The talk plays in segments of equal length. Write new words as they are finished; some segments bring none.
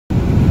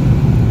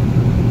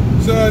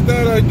I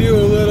thought I'd do a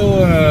little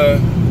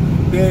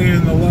day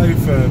in the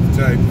life of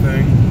type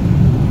thing.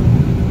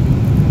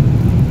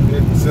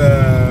 It's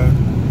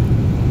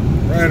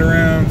right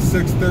around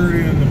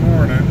 6:30 in the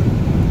morning.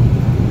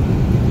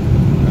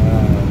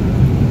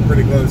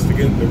 Pretty close to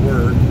getting to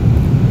work.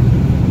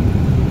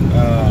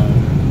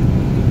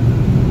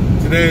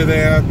 Today they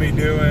have me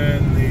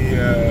doing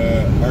the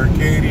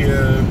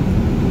Arcadia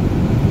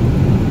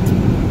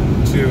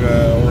to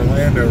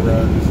Orlando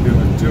runs,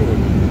 doing 2 of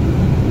them.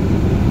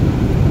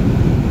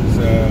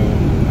 So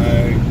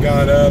I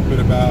got up at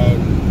about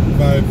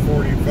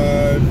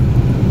 5:45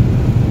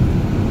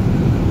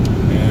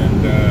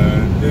 and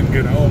didn't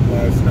get home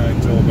last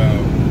night till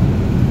about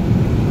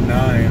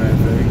 9, I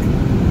think,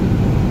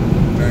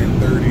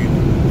 9:30.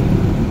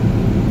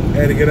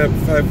 Had to get up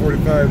at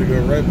 5:45 to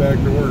go right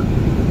back to work.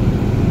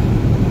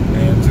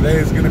 And today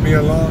is going to be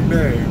a long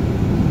day.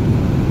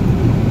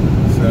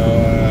 So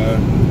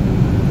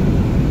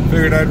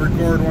figured I'd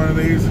record one of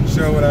these and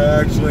show what I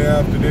actually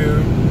have to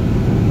do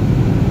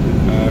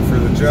for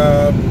the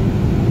job,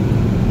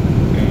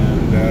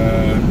 and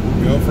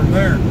go from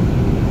there.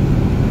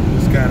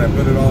 Just kind of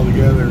put it all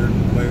together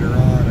later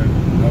on and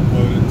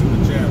upload it to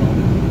the channel.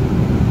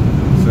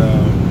 So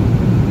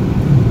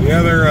the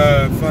other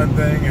fun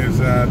thing is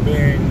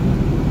being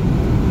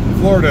in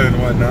Florida and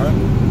whatnot.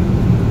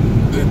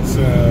 It's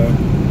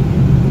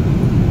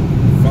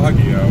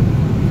foggy out,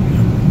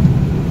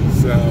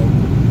 so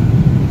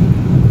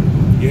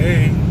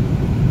yay.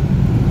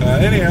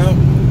 Anyhow,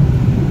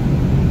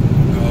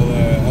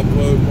 I'll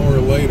upload more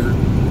later.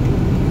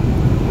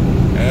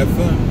 Have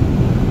fun.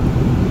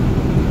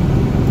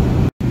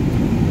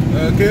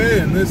 Okay,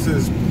 and this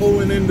is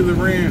pulling into the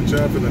ranch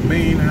off of the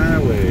main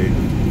highway.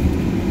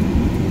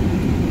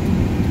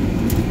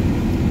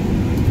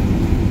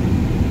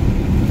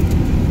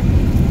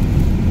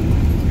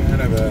 It's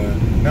kind of a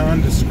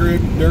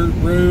nondescript dirt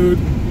road.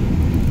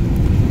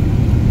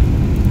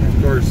 And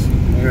of course,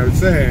 like I was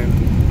saying,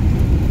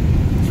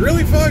 it's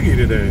really foggy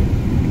today.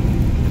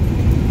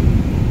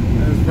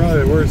 It's probably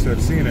the worst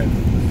I've seen it.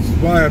 This is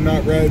why I'm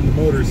not riding the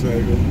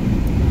motorcycle.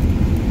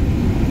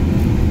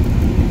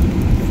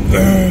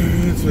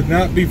 This would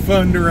not be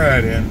fun to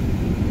ride in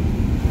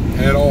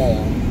at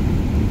all.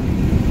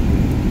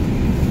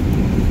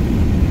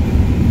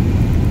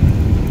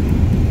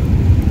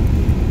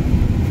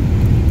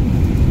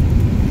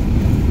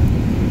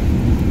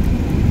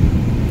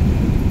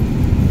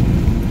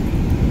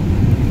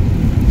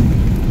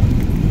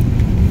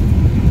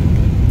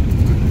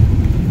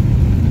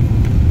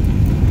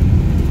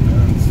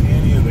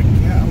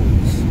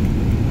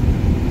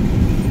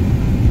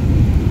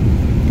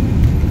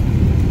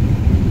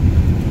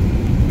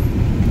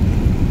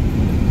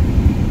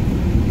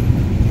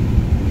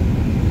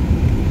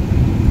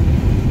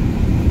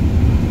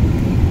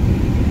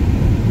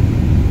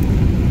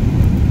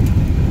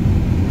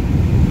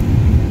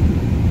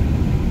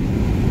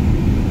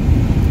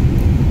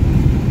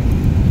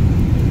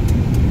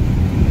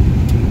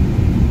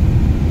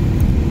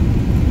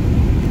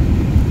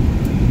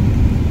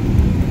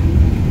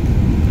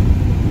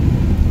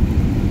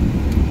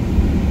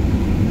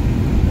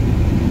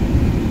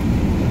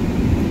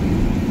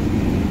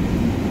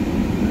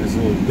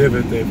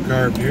 Divot they've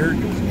carved here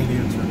because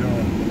Indians were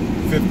going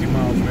 50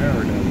 miles an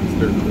hour down this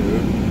dirt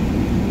road.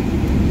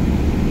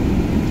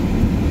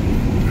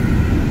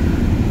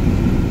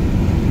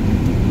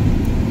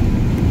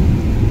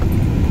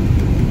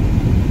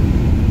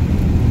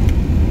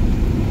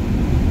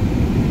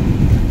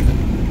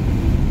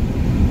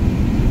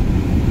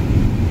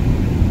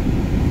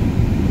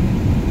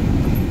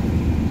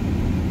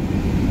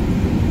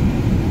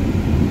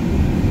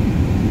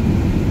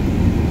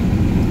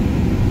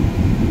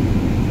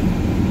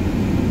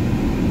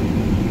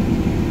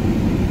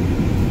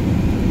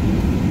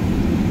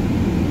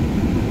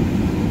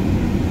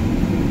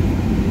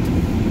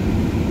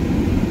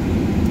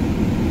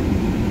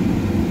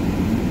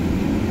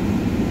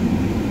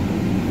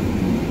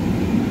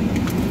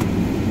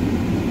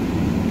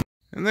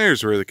 And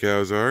there's where the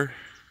cows are.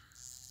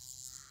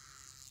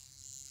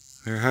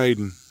 They're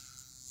hiding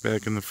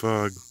back in the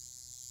fog.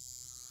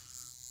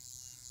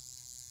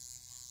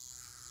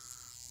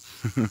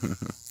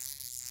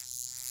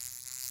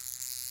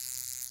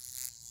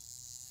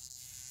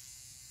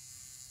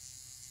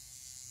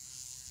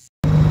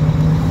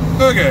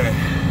 Okay,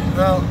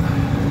 well,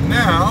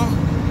 now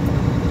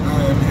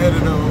I'm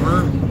headed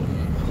over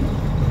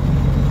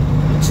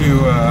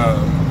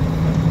to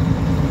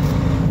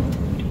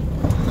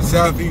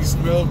Southeast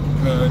Milk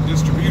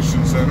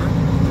Distribution Center.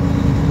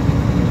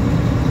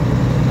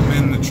 I'm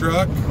in the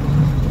truck.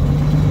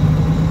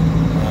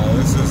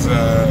 This is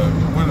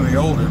one of the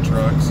older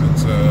trucks.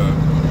 It's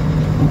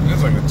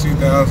like a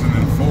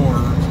 2004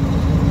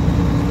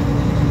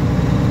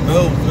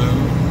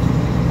 Bellevue.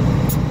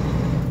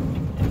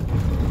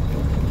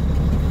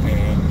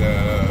 And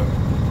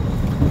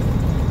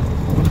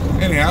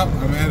anyhow,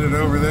 I'm headed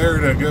over there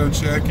to go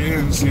check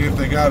in, see if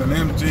they got an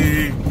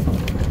empty.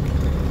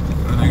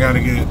 I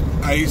gotta get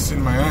ice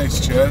in my ice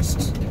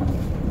chest.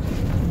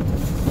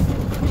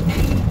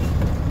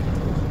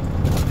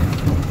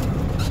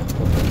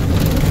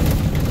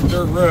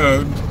 dirt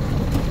road.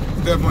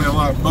 It's definitely a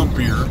lot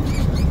bumpier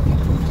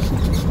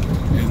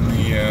in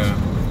the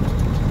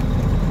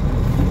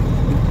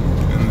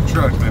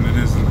truck than it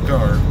is in the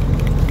car.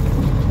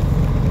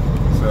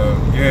 So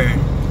yay.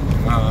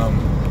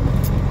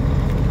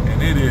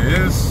 And it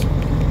is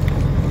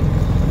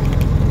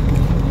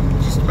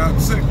just about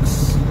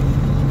 6.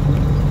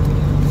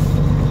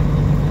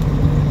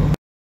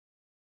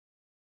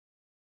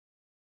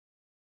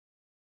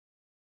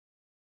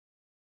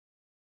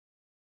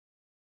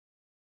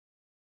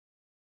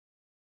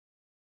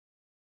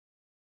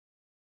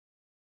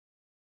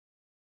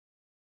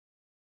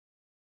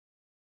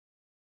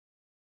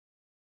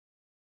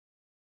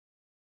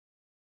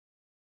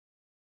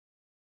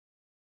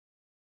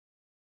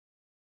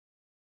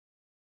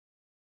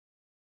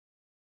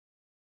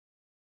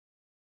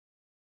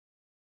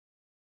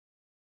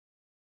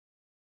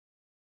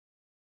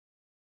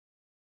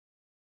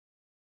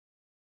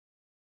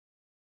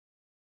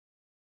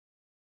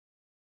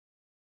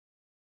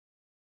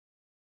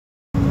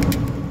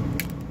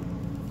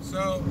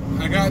 So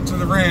I got to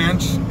the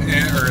ranch,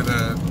 or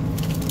the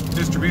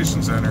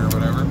distribution center or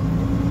whatever.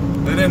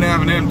 They didn't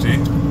have an empty.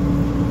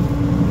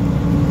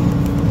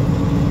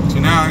 So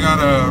now I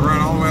gotta run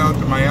all the way out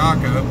to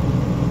Myakka,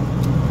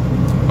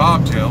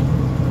 Bobtail,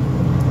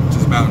 which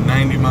is about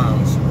 90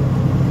 miles.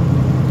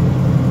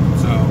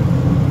 So,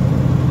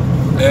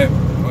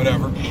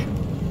 whatever.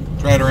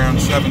 It's right around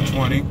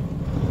 7:20.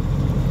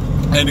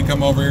 I had to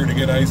come over here to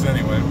get ice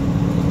anyway.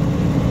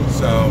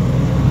 So,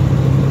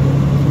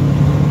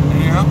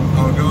 yeah,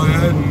 I'll go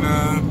ahead and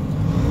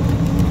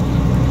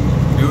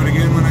do it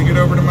again when I get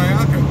over to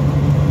Myakka.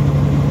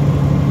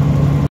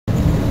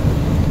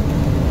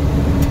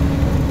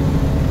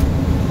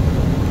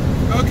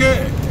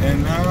 Okay,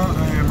 and now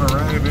I am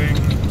arriving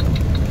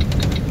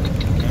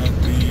at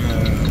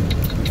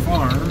the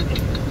farm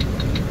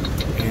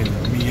in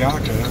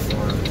Myakka,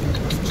 or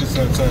just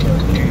outside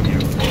Arcadia,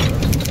 Florida.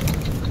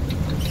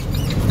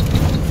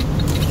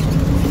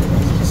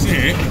 As you can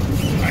see,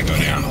 I go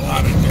down a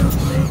lot of dirt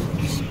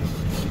roads.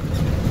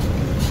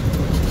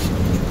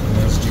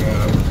 Nice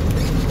job.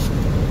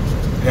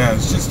 Yeah,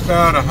 it's just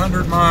about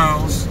 100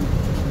 miles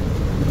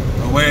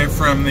away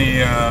from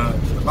the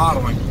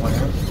bottling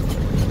plant.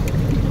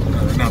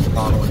 Or not the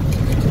bottling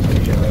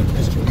plant, the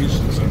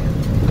distribution center.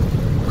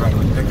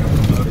 Probably pick up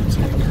the loaded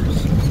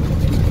tankers.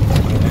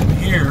 And then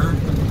here,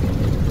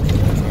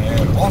 I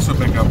also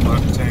pick up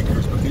loaded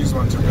tankers, but these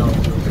ones are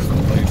going to a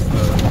different place.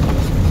 The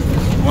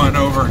one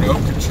over in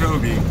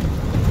Okeechobee,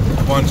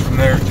 the ones from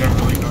there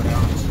generally go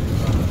down to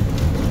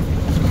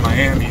the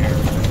Miami area.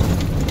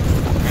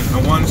 And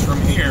the ones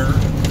from here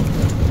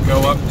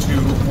go up to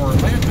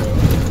Orlando.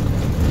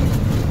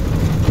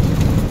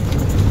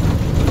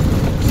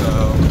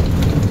 So,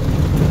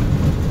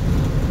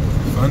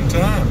 fun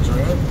times,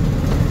 right?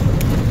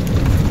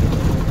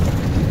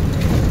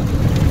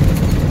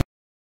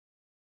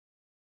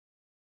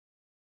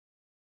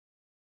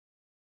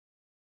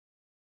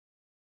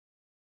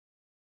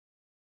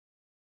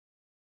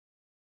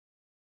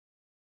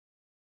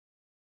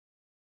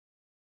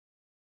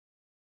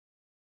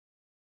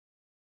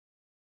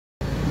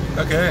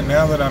 Okay,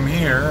 now that I'm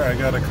here, I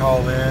gotta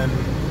call in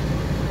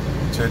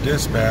to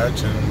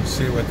dispatch and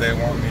see what they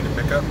want me to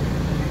pick up.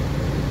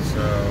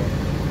 So,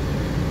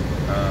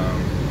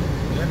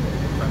 yeah,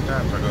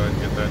 sometimes I'll go ahead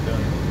and get that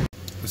done.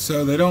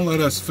 So they don't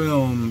let us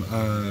film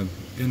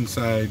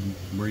inside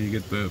where you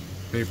get the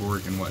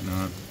paperwork and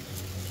whatnot.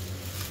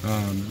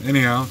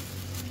 Anyhow,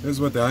 this is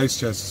what the ice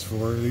chest is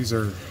for. These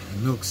are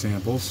milk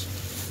samples.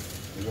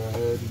 I'll go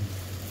ahead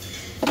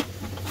and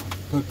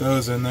put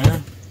those in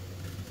there.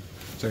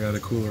 So I got a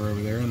cooler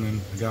over there, and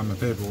then I got my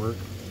paperwork.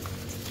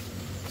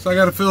 So I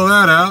got to fill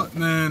that out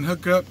and then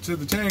hook up to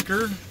the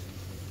tanker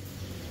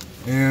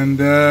and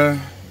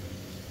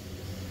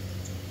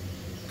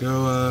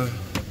go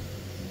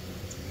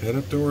head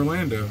up to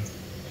Orlando.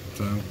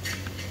 So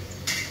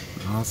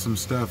awesome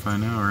stuff, I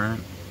know, right?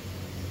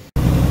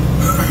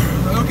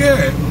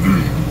 Okay,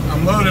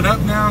 I'm loaded up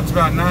now. It's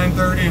about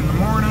 9:30 in the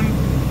morning,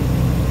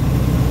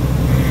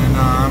 and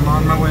I'm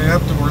on my way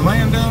up to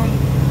Orlando.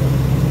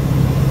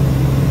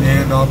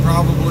 And I'll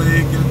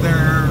probably get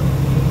there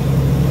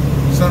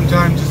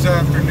sometime this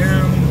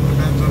afternoon,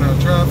 depends on how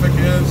traffic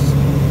is.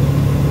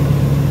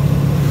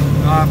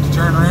 I'll have to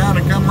turn around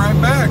and come right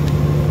back,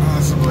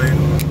 possibly.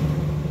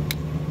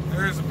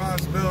 There is a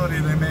possibility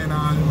they may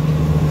not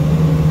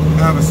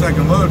have a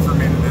second load for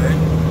me today.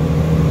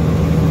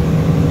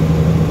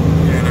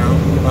 You know,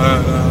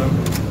 but,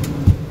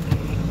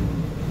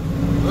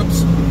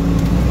 whoops.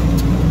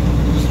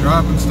 Just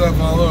dropping stuff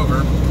all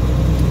over.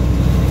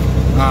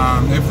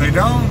 If they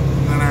don't,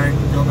 then I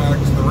go back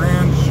to the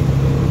ranch.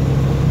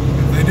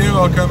 If they do,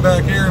 I'll come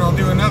back here and I'll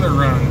do another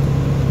run.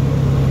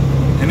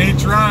 And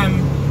each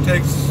run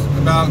takes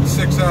about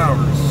 6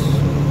 hours.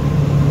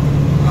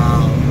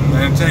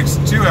 And it takes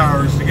 2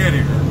 hours to get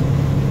here.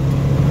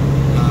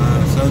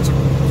 So it's a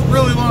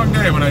really long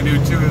day when I do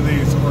 2 of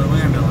these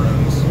Orlando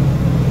runs.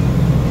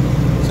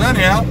 So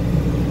anyhow,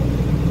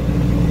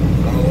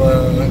 I'll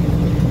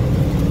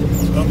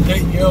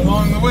update you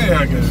along the way,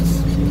 I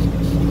guess.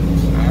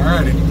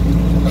 Alrighty.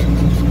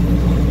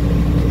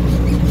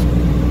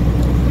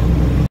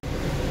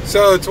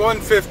 So it's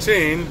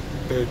 1:15.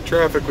 The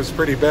traffic was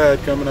pretty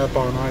bad coming up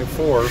on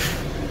I-4,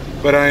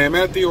 but I am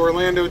at the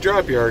Orlando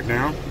drop yard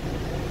now,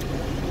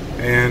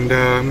 and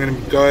I'm going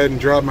to go ahead and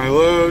drop my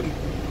load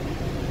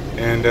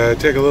and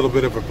take a little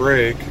bit of a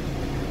break.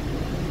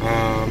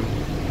 And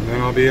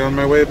then I'll be on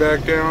my way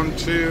back down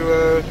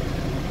to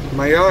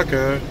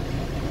Mayaka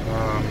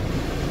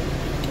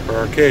for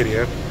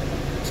Arcadia,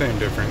 same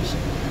difference,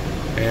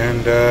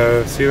 and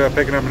see about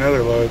picking up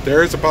another load.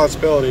 There is a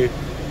possibility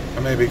I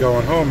may be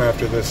going home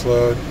after this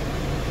load.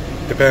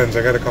 Depends.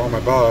 I got to call my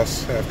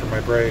boss after my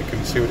break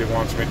and see what he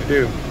wants me to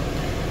do.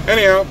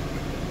 Anyhow,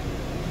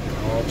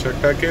 I'll check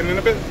back in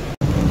a bit.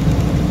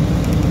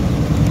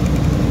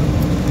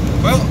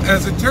 Well,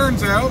 as it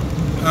turns out,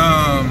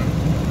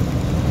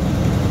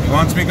 he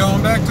wants me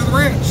going back to the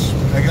ranch.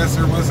 I guess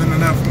there wasn't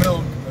enough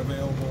milk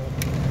available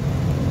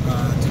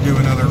to do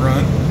another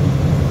run.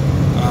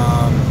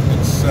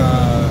 It's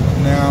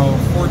now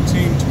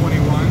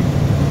 14:21,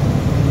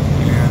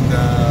 and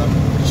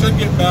should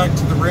get back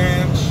to the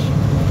ranch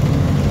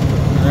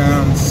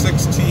around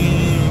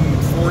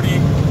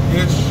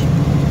 16:40-ish.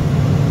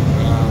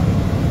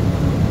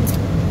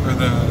 For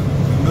the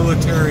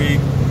military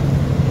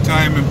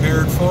time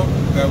impaired folk,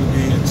 that would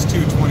be, it's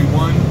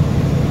 2:21,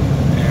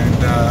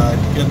 and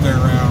get there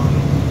around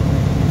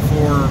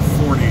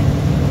 4:40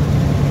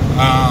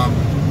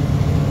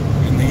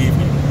 in the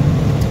evening.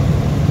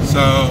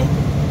 So,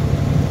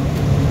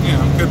 you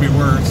know, could be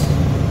worse.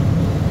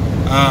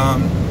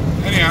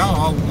 Anyhow,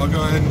 I'll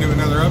go ahead and do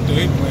another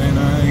update when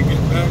I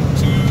get back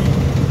to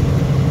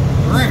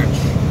the ranch.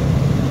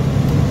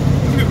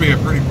 It's going to be a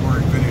pretty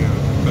boring video,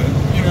 but,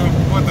 you know,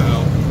 what the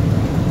hell.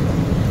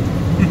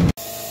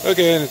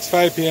 Okay, and it's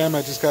 5 p.m.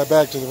 I just got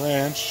back to the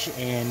ranch,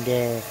 and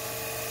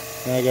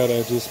now I got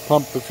to just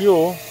pump the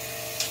fuel,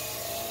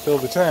 fill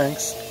the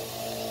tanks,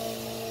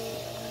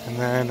 and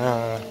then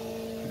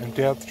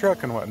empty out the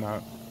truck and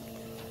whatnot.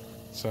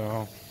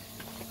 So,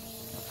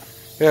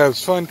 yeah, it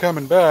was fun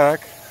coming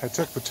back. I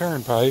took the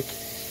turnpike,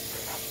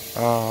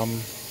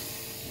 and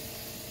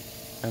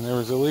there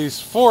was at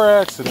least 4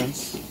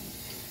 accidents.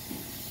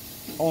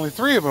 Only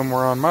 3 of them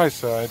were on my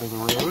side of the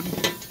road.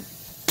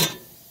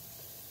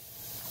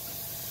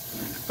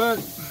 But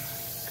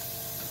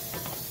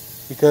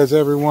because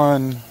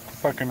everyone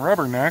fucking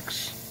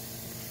rubbernecks,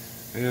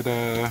 it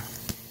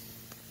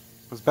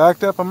was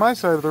backed up on my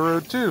side of the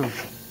road too.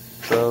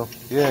 So,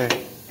 yay.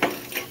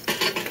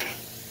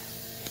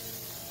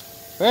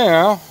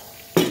 Anyhow,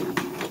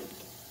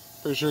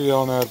 pretty sure you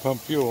all know how to pump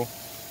fuel.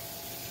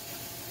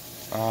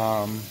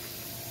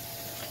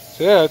 So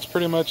yeah, it's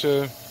pretty much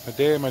a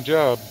day at my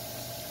job.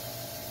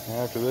 And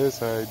after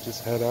this, I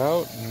just head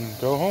out and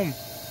go home.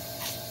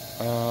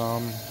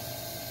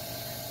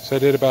 So I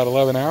did about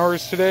 11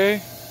 hours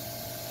today.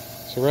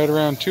 So right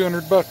around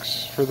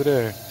 $200 for the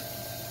day.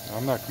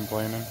 I'm not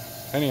complaining.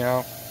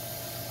 Anyhow,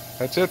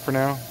 that's it for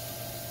now.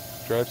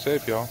 Drive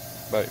safe, y'all.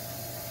 Bye.